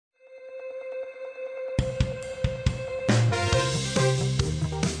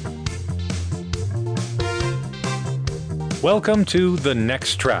Welcome to The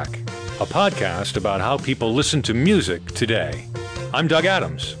Next Track, a podcast about how people listen to music today. I'm Doug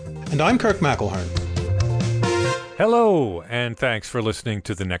Adams. And I'm Kirk McElhearn. Hello, and thanks for listening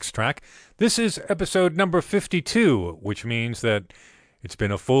to The Next Track. This is episode number 52, which means that it's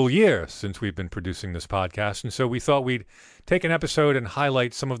been a full year since we've been producing this podcast, and so we thought we'd take an episode and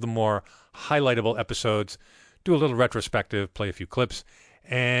highlight some of the more highlightable episodes, do a little retrospective, play a few clips.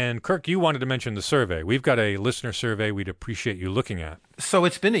 And Kirk, you wanted to mention the survey. We've got a listener survey we'd appreciate you looking at. So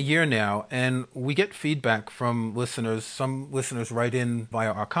it's been a year now, and we get feedback from listeners. Some listeners write in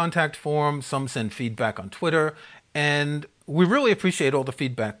via our contact form, some send feedback on Twitter, and we really appreciate all the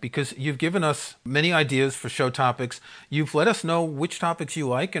feedback because you've given us many ideas for show topics. You've let us know which topics you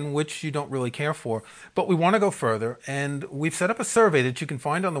like and which you don't really care for. But we want to go further, and we've set up a survey that you can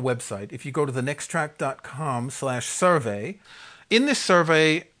find on the website. If you go to thenexttrack.com/survey, in this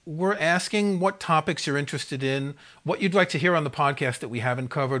survey, we're asking what topics you're interested in, what you'd like to hear on the podcast that we haven't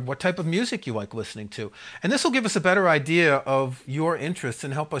covered, what type of music you like listening to. And this will give us a better idea of your interests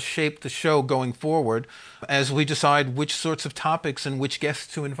and help us shape the show going forward as we decide which sorts of topics and which guests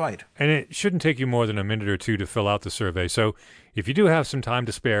to invite. And it shouldn't take you more than a minute or two to fill out the survey. So if you do have some time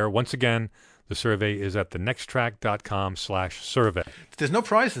to spare, once again, the survey is at thenexttrack.com/survey. There's no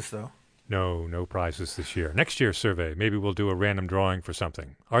prizes, though. No prizes this year. Next year's survey, maybe we'll do a random drawing for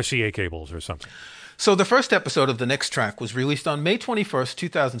something. RCA cables or something. So the first episode of The Next Track was released on May 21st,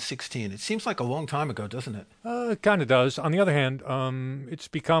 2016. It seems like a long time ago, doesn't it? It kind of does. On the other hand, it's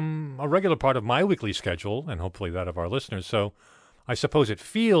become a regular part of my weekly schedule, and hopefully that of our listeners, so I suppose it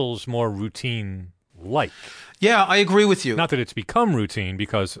feels more routine-like. Yeah, I agree with you. Not that it's become routine,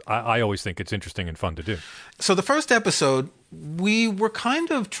 because I always think it's interesting and fun to do. So the first episode, we were kind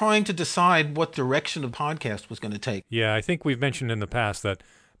of trying to decide what direction the podcast was going to take. Yeah, I think we've mentioned in the past that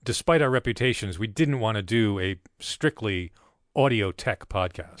despite our reputations, we didn't want to do a strictly audio tech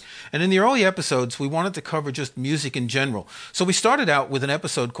podcast. And in the early episodes, we wanted to cover just music in general. So we started out with an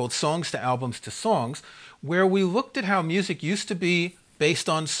episode called Songs to Albums to Songs, where we looked at how music used to be based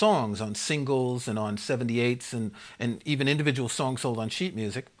on songs, on singles and on 78s and even individual songs sold on sheet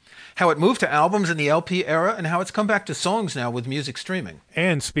music, how it moved to albums in the LP era, and how it's come back to songs now with music streaming.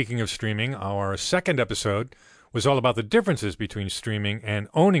 And speaking of streaming, our second episode was all about the differences between streaming and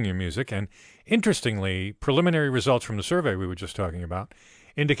owning your music. And interestingly, preliminary results from the survey we were just talking about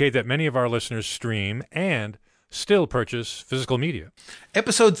indicate that many of our listeners stream and still purchase physical media.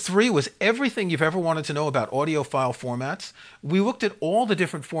 Episode 3 was everything you've ever wanted to know about audiophile formats. We looked at all the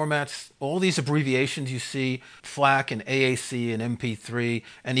different formats, all these abbreviations you see, FLAC and AAC and MP3,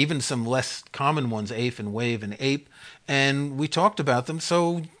 and even some less common ones, AIF and WAVE and APE, and we talked about them.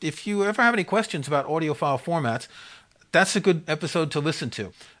 So if you ever have any questions about audiophile formats, that's a good episode to listen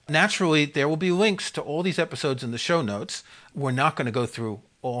to. Naturally, there will be links to all these episodes in the show notes. We're not going to go through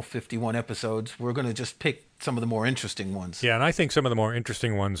all 51 episodes. We're going to just pick some of the more interesting ones. Yeah, and I think some of the more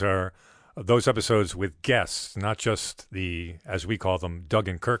interesting ones are those episodes with guests, not just the, as we call them, Doug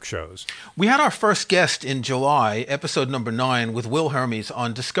and Kirk shows. We had our first guest in July, episode number 9, with Will Hermes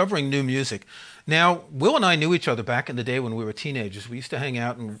on discovering new music. Now, Will and I knew each other back in the day when we were teenagers. We used to hang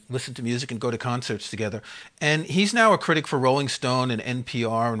out and listen to music and go to concerts together. And he's now a critic for Rolling Stone and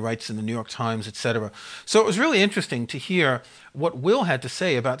NPR and writes in the New York Times, etc. So it was really interesting to hear what Will had to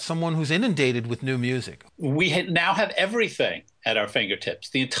say about someone who's inundated with new music. We now have everything at our fingertips.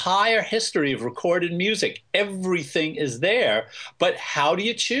 The entire history of recorded music, everything is there. But how do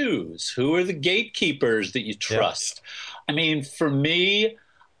you choose? Who are the gatekeepers that you trust? Yeah. I mean, for me,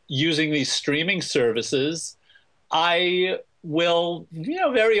 using these streaming services, I will,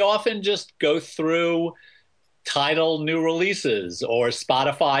 very often just go through Tidal new releases or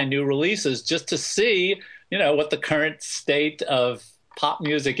Spotify new releases just to see, what the current state of pop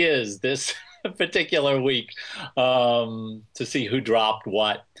music is this particular week, to see who dropped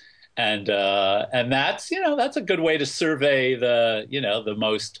what. And that's, that's a good way to survey the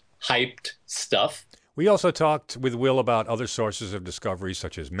most hyped stuff. We also talked with Will about other sources of discovery,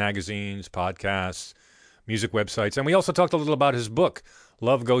 such as magazines, podcasts, music websites, and we also talked a little about his book,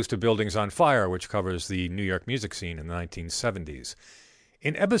 Love Goes to Buildings on Fire, which covers the New York music scene in the 1970s.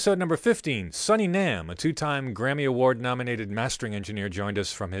 In episode number 15, Sonny Nam, a two-time Grammy Award-nominated mastering engineer, joined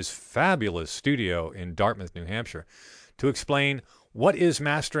us from his fabulous studio in Dartmouth, New Hampshire, to explain what is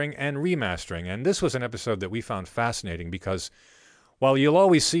mastering and remastering. And this was an episode that we found fascinating because while you'll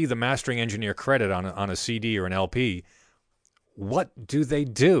always see the mastering engineer credit on a CD or an LP, what do they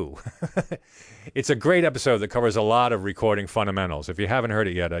do? It's a great episode that covers a lot of recording fundamentals. If you haven't heard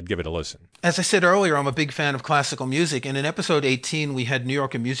it yet, I'd give it a listen. As I said earlier, I'm a big fan of classical music, and in episode 18, we had New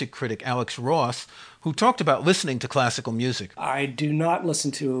Yorker music critic Alex Ross, who talked about listening to classical music. I do not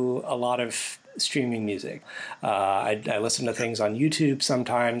listen to a lot of streaming music. I listen to things on YouTube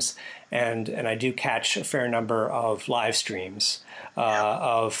sometimes, and I do catch a fair number of live streams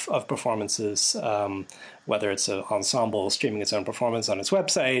of performances, whether it's an ensemble streaming its own performance on its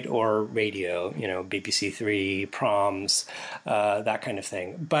website or radio, BBC Three, Proms, that kind of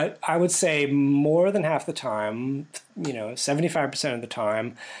thing. But I would say more than half the time, 75% of the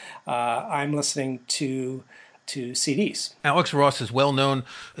time, I'm listening to CDs. Alex Ross is well known,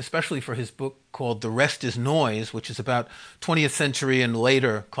 especially for his book called The Rest is Noise, which is about 20th century and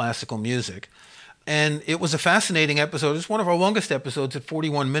later classical music. And it was a fascinating episode. It's one of our longest episodes at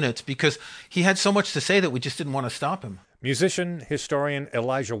 41 minutes because he had so much to say that we just didn't want to stop him. Musician, historian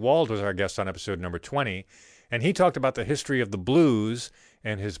Elijah Wald was our guest on episode number 20, and he talked about the history of the blues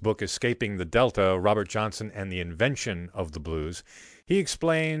and his book Escaping the Delta, Robert Johnson and the Invention of the Blues. He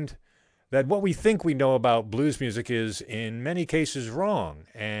explained that what we think we know about blues music is in many cases wrong,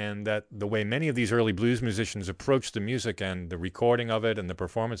 and that the way many of these early blues musicians approached the music and the recording of it and the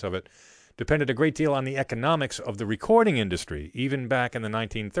performance of it depended a great deal on the economics of the recording industry, even back in the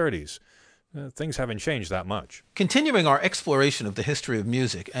 1930s. Things haven't changed that much. Continuing our exploration of the history of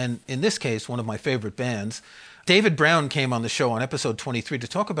music, and in this case, one of my favorite bands, David Brown came on the show on episode 23 to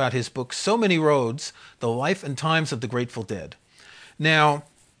talk about his book, So Many Roads, The Life and Times of the Grateful Dead. Now,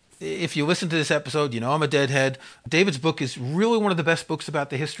 if you listen to this episode, I'm a Deadhead. David's book is really one of the best books about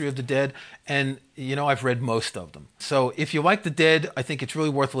the history of the Dead, and, I've read most of them. So if you like the Dead, I think it's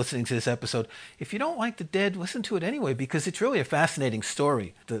really worth listening to this episode. If you don't like the Dead, listen to it anyway, because it's really a fascinating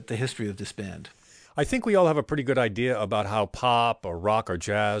story, the history of this band. I think we all have a pretty good idea about how pop or rock or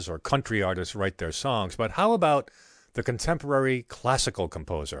jazz or country artists write their songs, but how about the contemporary classical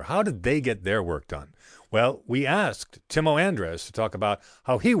composer? How did they get their work done? Well, we asked Timo Andres to talk about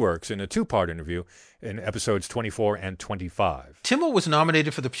how he works in a two-part interview in episodes 24 and 25. Timo was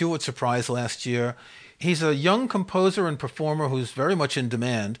nominated for the Pulitzer Prize last year. He's a young composer and performer who's very much in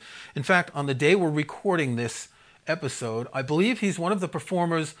demand. In fact, on the day we're recording this episode, I believe he's one of the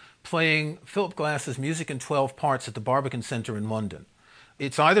performers playing Philip Glass's Music in 12 Parts at the Barbican Centre in London.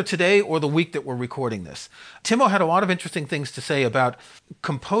 It's either today or the week that we're recording this. Timo had a lot of interesting things to say about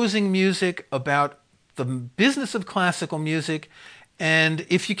composing music, about the business of classical music, and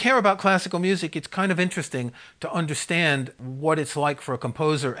if you care about classical music, it's kind of interesting to understand what it's like for a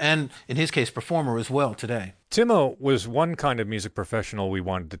composer and, in his case, performer as well today. Timo was one kind of music professional we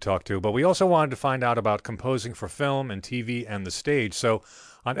wanted to talk to, but we also wanted to find out about composing for film and TV and the stage. So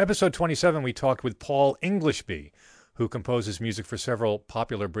on episode 27, we talked with Paul Englishby, who composes music for several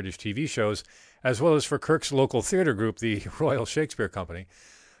popular British TV shows, as well as for Kirk's local theater group, the Royal Shakespeare Company.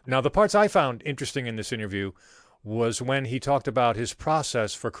 Now, the parts I found interesting in this interview was when he talked about his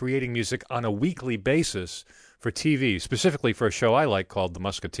process for creating music on a weekly basis for TV, specifically for a show I like called The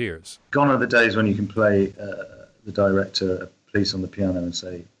Musketeers. Gone are the days when you can play the director a piece on the piano and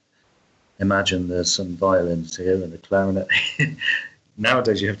say, imagine there's some violins here and a clarinet.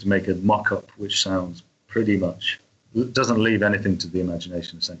 Nowadays, you have to make a mock-up which sounds pretty much, doesn't leave anything to the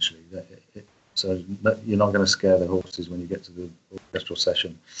imagination, essentially. So you're not going to scare the horses when you get to the orchestral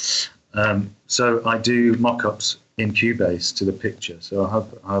session. So I do mock-ups in Cubase to the picture. So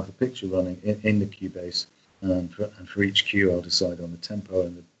I have a picture running in the Cubase, and for each cue I'll decide on the tempo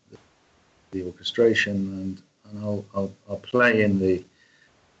and the orchestration, and I'll play in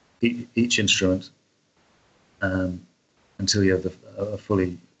each instrument until you have a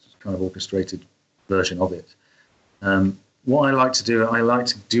fully kind of orchestrated version of it. What I like to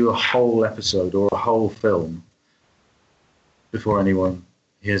do a whole episode or a whole film before anyone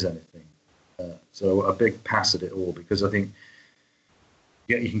hears anything. So a big pass at it all, because I think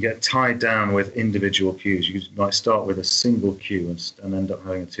you can get tied down with individual cues. You might start with a single cue and end up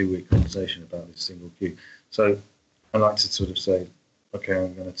having a 2-week conversation about this single cue. So I like to sort of say, okay,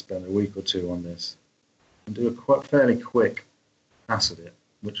 I'm going to spend a week or two on this and do a fairly quick pass at it,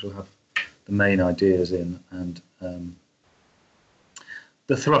 which will have the main ideas in and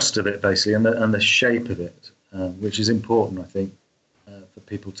the thrust of it, basically, and the shape of it, which is important, I think, for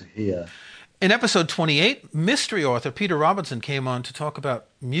people to hear. In episode 28, mystery author Peter Robinson came on to talk about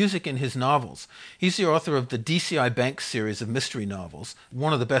music in his novels. He's the author of the DCI Banks series of mystery novels,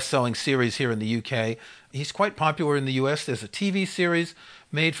 one of the best-selling series here in the UK. He's quite popular in the US. There's a TV series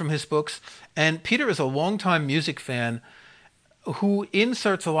made from his books. And Peter is a longtime music fan. who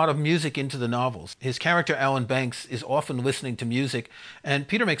inserts a lot of music into the novels. His character, Alan Banks, is often listening to music, and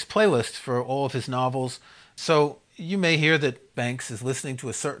Peter makes playlists for all of his novels. So you may hear that Banks is listening to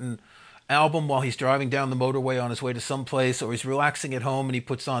a certain album while he's driving down the motorway on his way to someplace, or he's relaxing at home and he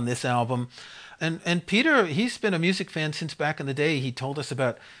puts on this album. And Peter, he's been a music fan since back in the day. He told us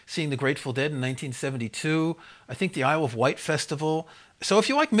about seeing the Grateful Dead in 1972, I think the Isle of Wight Festival. So if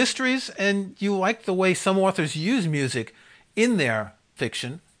you like mysteries and you like the way some authors use music in their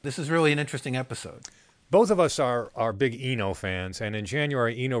fiction, this is really an interesting episode. Both of us are big Eno fans, and in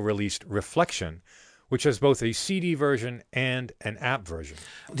January, Eno released Reflection, which has both a CD version and an app version.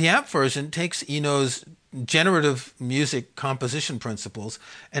 The app version takes Eno's generative music composition principles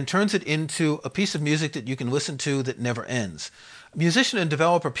and turns it into a piece of music that you can listen to that never ends. Musician and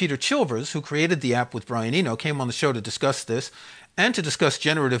developer Peter Chilvers, who created the app with Brian Eno, came on the show to discuss this and to discuss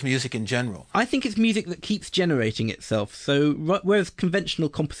generative music in general. I think it's music that keeps generating itself. So whereas conventional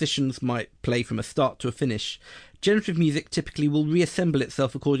compositions might play from a start to a finish, generative music typically will reassemble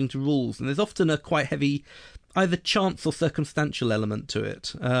itself according to rules, and there's often a quite heavy either chance or circumstantial element to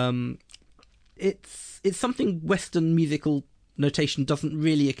it. It's something Western musical notation doesn't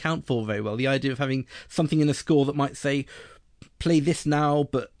really account for very well. The idea of having something in a score that might say, play this now,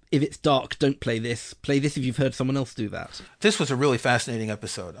 but if it's dark, don't play this. Play this if you've heard someone else do that. This was a really fascinating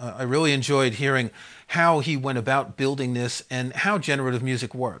episode. I really enjoyed hearing how he went about building this and how generative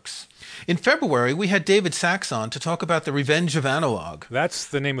music works. In February, we had David Sachs on to talk about The Revenge of Analog. That's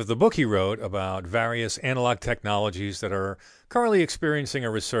the name of the book he wrote about various analog technologies that are currently experiencing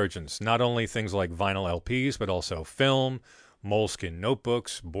a resurgence. Not only things like vinyl LPs, but also film, Moleskine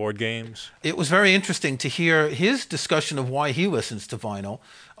notebooks, board games. It was very interesting to hear his discussion of why he listens to vinyl,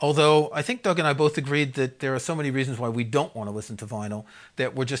 although I think Doug and I both agreed that there are so many reasons why we don't want to listen to vinyl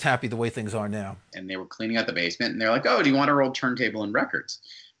that we're just happy the way things are now. And they were cleaning out the basement, and they're like, oh, do you want our old turntable and records?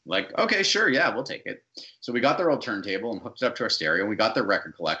 Like, okay, sure, yeah, we'll take it. So we got their old turntable and hooked it up to our stereo, and we got their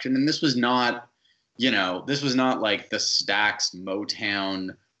record collection. And this was not, this was not like the Stax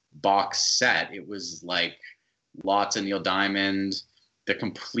Motown box set. It was like lots of Neil Diamond, the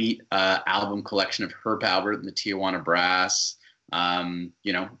complete album collection of Herb Alpert and the Tijuana Brass,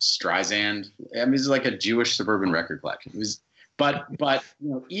 Streisand. I mean, it's like a Jewish suburban record collection. It was, but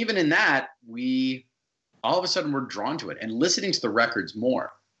even in that, we all of a sudden were drawn to it and listening to the records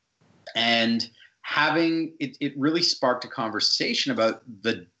more, and having it really sparked a conversation about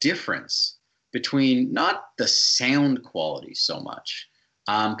the difference between not the sound quality so much,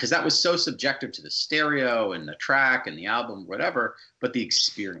 because that was so subjective to the stereo and the track and the album, whatever, but the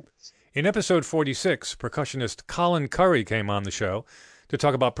experience. In episode 46, percussionist Colin Curry came on the show to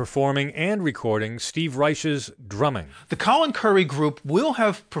talk about performing and recording Steve Reich's drumming. The Colin Curry Group will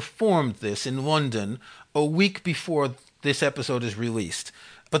have performed this in London a week before this episode is released.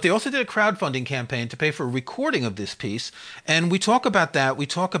 But they also did a crowdfunding campaign to pay for a recording of this piece. And we talk about that. We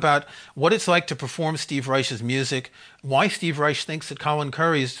talk about what it's like to perform Steve Reich's music, why Steve Reich thinks that Colin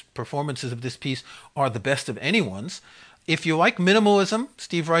Curry's performances of this piece are the best of anyone's. If you like minimalism,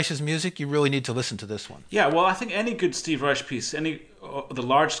 Steve Reich's music, you really need to listen to this one. Yeah, well, I think any good Steve Reich piece, any of the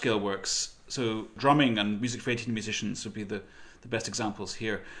large-scale works, so drumming and music for 18 musicians would be the best examples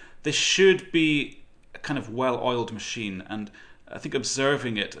here. They should be a kind of well-oiled machine, and I think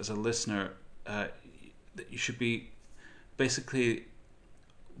observing it as a listener, that you should be basically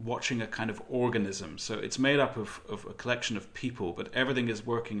watching a kind of organism. So it's made up of a collection of people, but everything is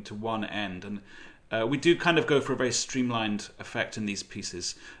working to one end. And we do kind of go for a very streamlined effect in these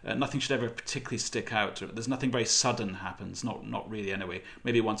pieces. Nothing should ever particularly stick out. There's nothing very sudden happens, not really anyway.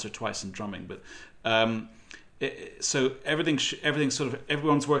 Maybe once or twice in drumming, but so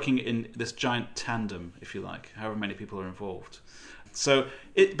everyone's working in this giant tandem, if you like, however many people are involved. So,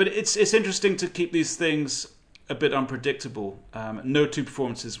 it's interesting to keep these things a bit unpredictable. No two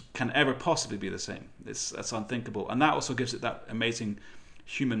performances can ever possibly be the same. That's unthinkable, and that also gives it that amazing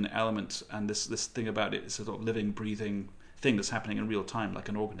human element and this thing about it. It's a sort of living, breathing thing that's happening in real time, like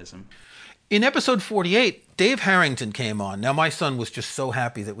an organism. In episode 48, Dave Harrington came on. Now, my son was just so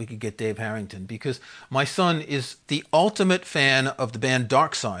happy that we could get Dave Harrington because my son is the ultimate fan of the band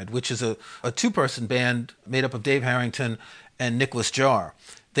Darkside, which is a two-person band made up of Dave Harrington and Nicholas Jarre.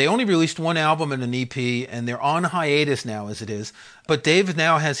 They only released one album and an EP, and they're on hiatus now as it is. But Dave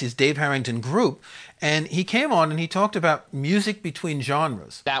now has his Dave Harrington group, and he came on and he talked about music between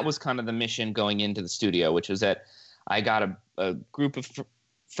genres. That was kind of the mission going into the studio, which was that I got a group of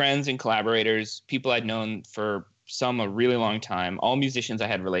friends and collaborators, people I'd known for a really long time, all musicians I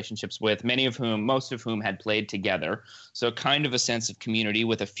had relationships with, most of whom had played together. So kind of a sense of community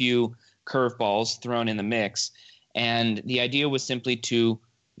with a few curveballs thrown in the mix. And the idea was simply to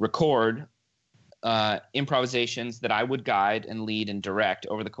record improvisations that I would guide and lead and direct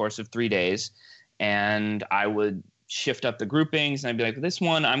over the course of 3 days. And I would shift up the groupings, and I'd be like, this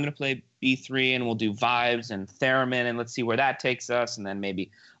one, I'm going to play B3, and we'll do vibes and theremin, and let's see where that takes us. And then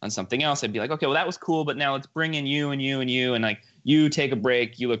maybe on something else, I'd be like, okay, well, that was cool, but now let's bring in you and you and you, and like, you take a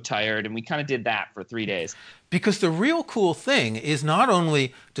break, you look tired. And we kind of did that for 3 days. Because the real cool thing is not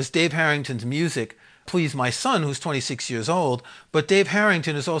only does Dave Harrington's music please my son, who's 26 years old, but Dave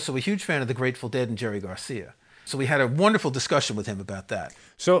Harrington is also a huge fan of the Grateful Dead and Jerry Garcia. So we had a wonderful discussion with him about that.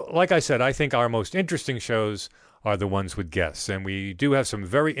 So, like I said, I think our most interesting shows are the ones with guests, and we do have some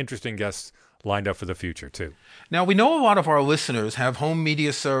very interesting guests lined up for the future, too. Now, we know a lot of our listeners have home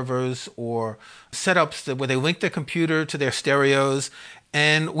media servers or setups where they link their computer to their stereos,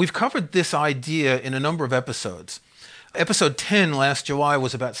 and we've covered this idea in a number of episodes. Episode 10 last July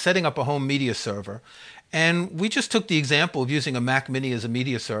was about setting up a home media server, and we just took the example of using a Mac Mini as a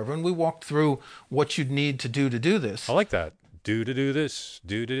media server, and we walked through what you'd need to do this. I like that. Do this,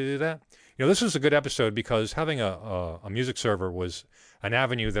 do that. You know, this was a good episode because having a music server was an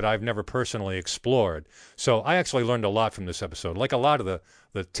avenue that I've never personally explored. So I actually learned a lot from this episode. Like a lot of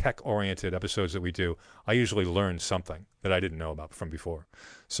the tech-oriented episodes that we do, I usually learn something that I didn't know about from before.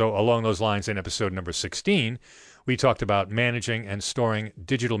 So along those lines, in episode number 16, we talked about managing and storing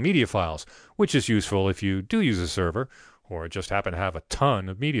digital media files, which is useful if you do use a server or just happen to have a ton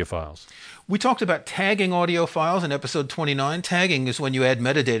of media files. We talked about tagging audio files in episode 29. Tagging is when you add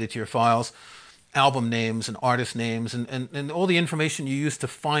metadata to your files, album names and artist names, and all the information you use to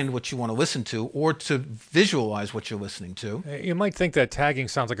find what you want to listen to or to visualize what you're listening to. You might think that tagging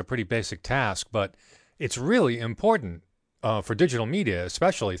sounds like a pretty basic task, but it's really important for digital media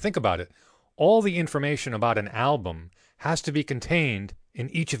especially. Think about it. All the information about an album has to be contained in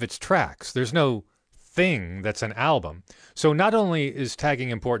each of its tracks. There's no thing that's an album. So not only is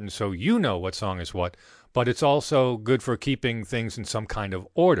tagging important so you know what song is what, but it's also good for keeping things in some kind of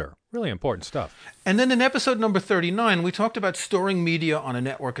order. Really important stuff. And then in episode number 39, we talked about storing media on a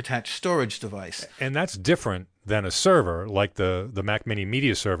network-attached storage device. And that's different than a server like the Mac Mini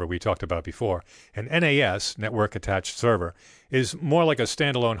media server we talked about before. An NAS, network-attached server, is more like a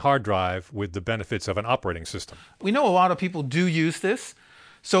standalone hard drive with the benefits of an operating system. We know a lot of people do use this.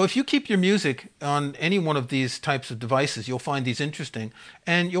 So if you keep your music on any one of these types of devices, you'll find these interesting.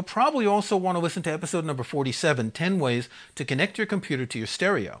 And you'll probably also want to listen to episode number 47, 10 Ways to Connect Your Computer to Your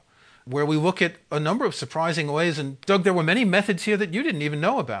Stereo, where we look at a number of surprising ways. And Doug, there were many methods here that you didn't even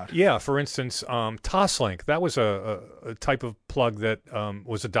know about. Yeah, for instance, Toslink, that was a type of plug that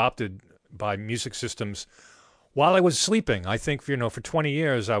was adopted by music systems while I was sleeping. I think, for 20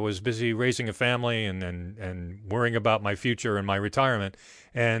 years, I was busy raising a family and worrying about my future and my retirement.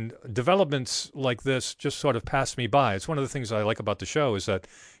 And developments like this just sort of passed me by. It's one of the things I like about the show is that,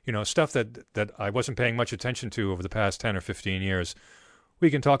 stuff that I wasn't paying much attention to over the past 10 or 15 years,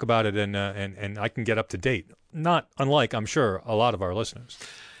 we can talk about it and I can get up to date. Not unlike, I'm sure, a lot of our listeners.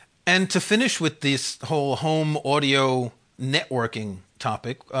 And to finish with this whole home audio networking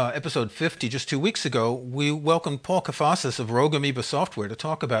topic, episode 50, just 2 weeks ago, we welcomed Paul Kafasis of Rogue Amoeba Software to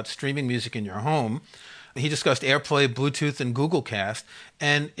talk about streaming music in your home. He discussed AirPlay, Bluetooth, and Google Cast,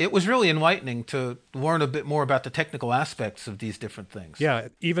 and it was really enlightening to learn a bit more about the technical aspects of these different things. Yeah,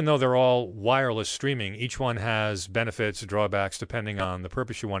 even though they're all wireless streaming, each one has benefits, drawbacks, depending on the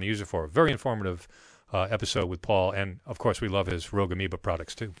purpose you want to use it for. Very informative episode with Paul, and of course we love his Rogue Amoeba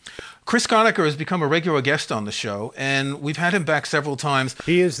products too. Chris Conacher has become a regular guest on the show, and we've had him back several times.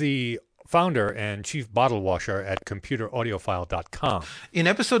 He is the founder and chief bottle washer at computeraudiophile.com. In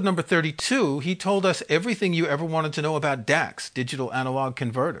episode number 32, he told us everything you ever wanted to know about DACs, digital analog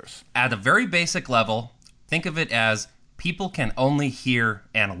converters. At a very basic level, think of it as people can only hear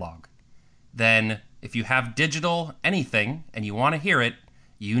analog. Then if you have digital anything and you want to hear it,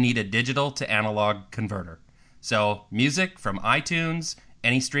 you need a digital to analog converter. So music from iTunes,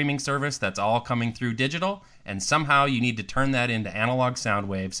 any streaming service, that's all coming through digital, and somehow you need to turn that into analog sound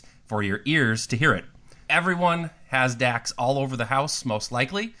waves for your ears to hear it. Everyone has DACs all over the house, most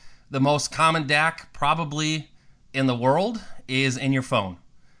likely. The most common DAC probably in the world is in your phone.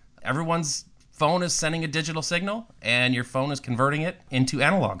 Everyone's phone is sending a digital signal, and your phone is converting it into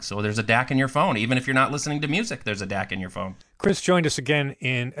analog. So there's a DAC in your phone. Even if you're not listening to music, there's a DAC in your phone. Chris joined us again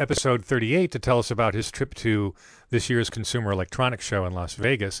in episode 38 to tell us about his trip to this year's Consumer Electronics Show in Las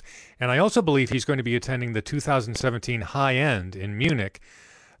Vegas. And I also believe he's going to be attending the 2017 High End in Munich.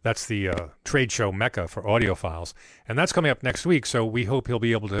 That's the trade show mecca for audiophiles. And that's coming up next week, so we hope he'll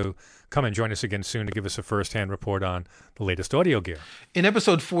be able to come and join us again soon to give us a first-hand report on the latest audio gear. In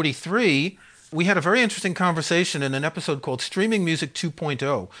episode 43, We had a very interesting conversation in an episode called Streaming Music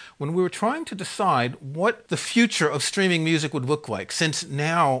 2.0 when we were trying to decide what the future of streaming music would look like. Since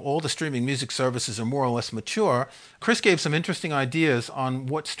now all the streaming music services are more or less mature, Chris gave some interesting ideas on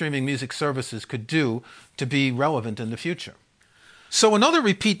what streaming music services could do to be relevant in the future. So another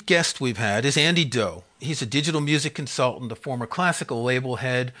repeat guest we've had is Andy Doe. He's a digital music consultant, a former classical label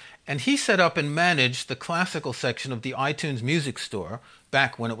head, and he set up and managed the classical section of the iTunes Music Store,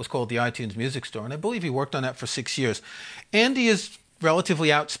 back when it was called the iTunes Music Store, and I believe he worked on that for 6 years. Andy is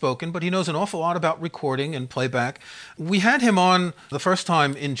relatively outspoken, but he knows an awful lot about recording and playback. We had him on the first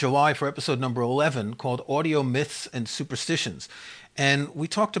time in July for episode number 11 called Audio Myths and Superstitions. And we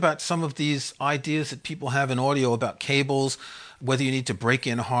talked about some of these ideas that people have in audio about cables, whether you need to break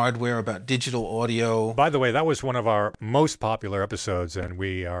in hardware, about digital audio. By the way, that was one of our most popular episodes, and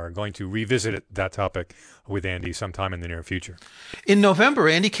we are going to revisit that topic with Andy sometime in the near future. In November,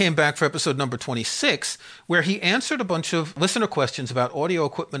 Andy came back for episode number 26, where he answered a bunch of listener questions about audio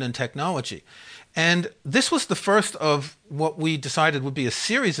equipment and technology. And this was the first of what we decided would be a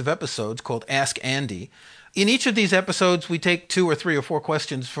series of episodes called Ask Andy. In each of these episodes, we take 2 or 3 or 4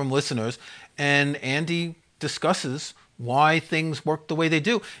 questions from listeners, and Andy discusses why things work the way they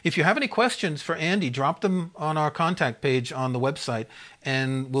do. If you have any questions for Andy, drop them on our contact page on the website,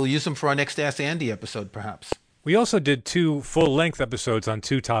 and we'll use them for our next Ask Andy episode, perhaps. We also did 2 full-length episodes on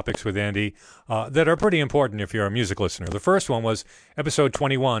 2 topics with Andy that are pretty important if you're a music listener. The first one was episode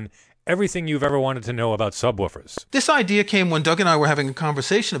 21, Everything You've Ever Wanted to Know About Subwoofers. This idea came when Doug and I were having a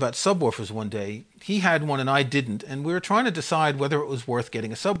conversation about subwoofers one day. He had one and I didn't, and we were trying to decide whether it was worth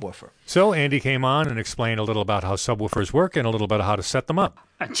getting a subwoofer. So Andy came on and explained a little about how subwoofers work and a little bit how to set them up.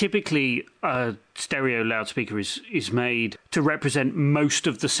 Typically, a stereo loudspeaker is made to represent most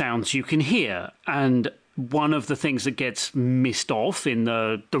of the sounds you can hear, and one of the things that gets missed off in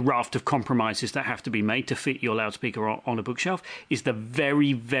the raft of compromises that have to be made to fit your loudspeaker on a bookshelf is the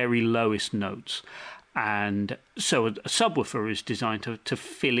very, very lowest notes. And so a subwoofer is designed to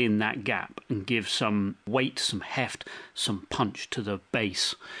fill in that gap and give some weight, some heft, some punch to the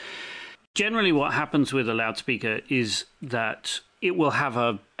bass. Generally what happens with a loudspeaker is that it will have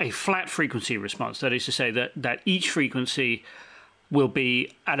a flat frequency response. That is to say that each frequency will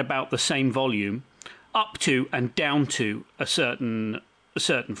be at about the same volume up to and down to a certain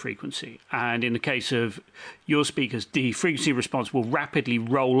frequency. And in the case of your speakers, the frequency response will rapidly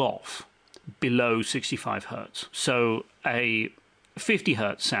roll off below 65 hertz. So a 50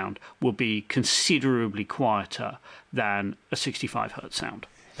 hertz sound will be considerably quieter than a 65 hertz sound.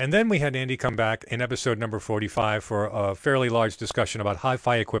 And then we had Andy come back in episode number 45 for a fairly large discussion about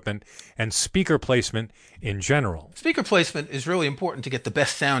hi-fi equipment and speaker placement in general. Speaker placement is really important to get the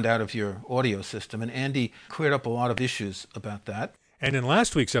best sound out of your audio system, and Andy cleared up a lot of issues about that. And in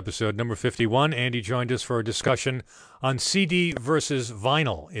last week's episode, number 51, Andy joined us for a discussion on CD versus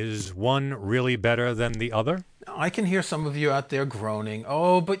vinyl. Is one really better than the other? I can hear some of you out there groaning,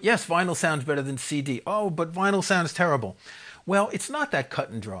 oh, but yes, vinyl sounds better than CD. Oh, but vinyl sounds terrible. Well, it's not that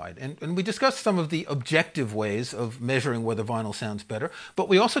cut and dried. And we discussed some of the objective ways of measuring whether vinyl sounds better, but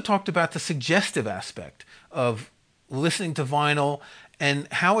we also talked about the suggestive aspect of listening to vinyl and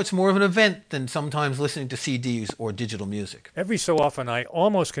how it's more of an event than sometimes listening to CDs or digital music. Every so often, I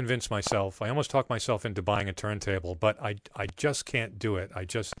almost convince myself, I almost talk myself into buying a turntable, but I just can't do it. I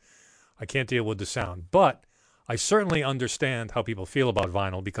can't deal with the sound. But I certainly understand how people feel about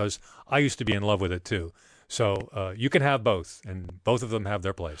vinyl because I used to be in love with it too. So you can have both, and both of them have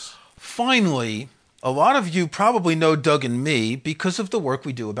their place. Finally, a lot of you probably know Doug and me because of the work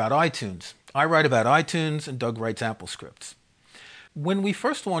we do about iTunes. I write about iTunes, and Doug writes Apple scripts. When we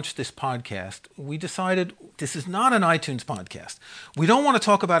first launched this podcast, we decided this is not an iTunes podcast. We don't want to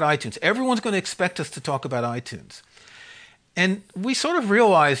talk about iTunes. Everyone's going to expect us to talk about iTunes. And we sort of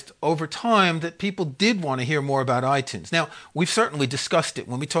realized over time that people did want to hear more about iTunes. Now, we've certainly discussed it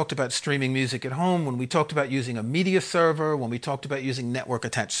when we talked about streaming music at home, when we talked about using a media server, when we talked about using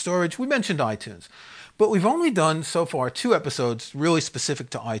network-attached storage. We mentioned iTunes. But we've only done so far 2 episodes really specific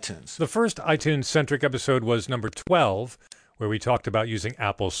to iTunes. The first iTunes-centric episode was number 12, where we talked about using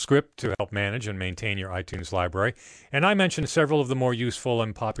Apple's script to help manage and maintain your iTunes library. And I mentioned several of the more useful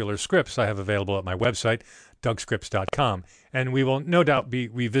and popular scripts I have available at my website, DougScripts.com. And we will no doubt be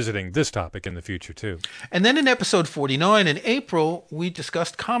revisiting this topic in the future, too. And then in episode 49 in April, we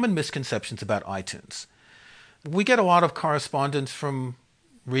discussed common misconceptions about iTunes. We get a lot of correspondence from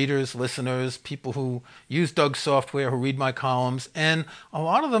readers, listeners, people who use Doug's software, who read my columns, and a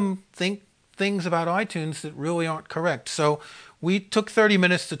lot of them think things about iTunes that really aren't correct. So we took 30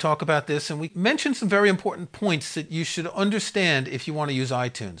 minutes to talk about this, and we mentioned some very important points that you should understand if you want to use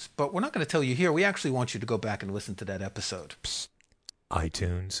iTunes. But we're not going to tell you here. We actually want you to go back and listen to that episode. Psst.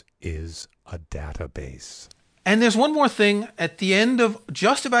 iTunes is a database. And there's one more thing at the end of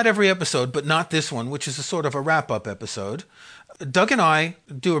just about every episode, but not this one, which is a sort of a wrap-up episode. Doug and I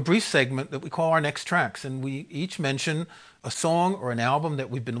do a brief segment that we call our next tracks, and we each mention a song or an album that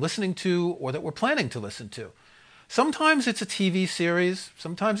we've been listening to or that we're planning to listen to. Sometimes it's a TV series,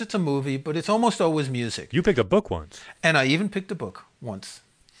 sometimes it's a movie, but it's almost always music. You picked a book once. And I even picked a book once.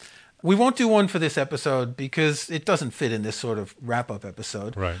 We won't do one for this episode because it doesn't fit in this sort of wrap-up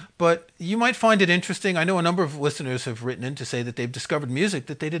episode. Right. But you might find it interesting. I know a number of listeners have written in to say that they've discovered music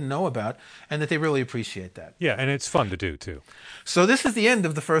that they didn't know about and that they really appreciate that. Yeah, and it's fun to do, too. So this is the end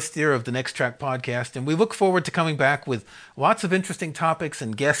of the first year of the Next Track podcast, and we look forward to coming back with lots of interesting topics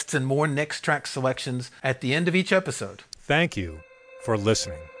and guests and more Next Track selections at the end of each episode. Thank you for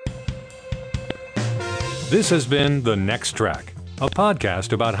listening. This has been The Next Track, a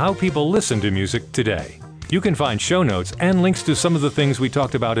podcast about how people listen to music today. You can find show notes and links to some of the things we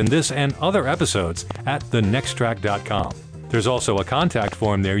talked about in this and other episodes at thenexttrack.com. There's also a contact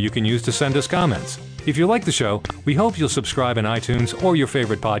form there you can use to send us comments. If you like the show, we hope you'll subscribe in iTunes or your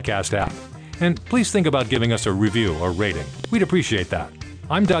favorite podcast app. And please think about giving us a review or rating. We'd appreciate that.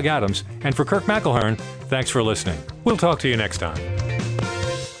 I'm Doug Adams, and for Kirk McElhearn, thanks for listening. We'll talk to you next time.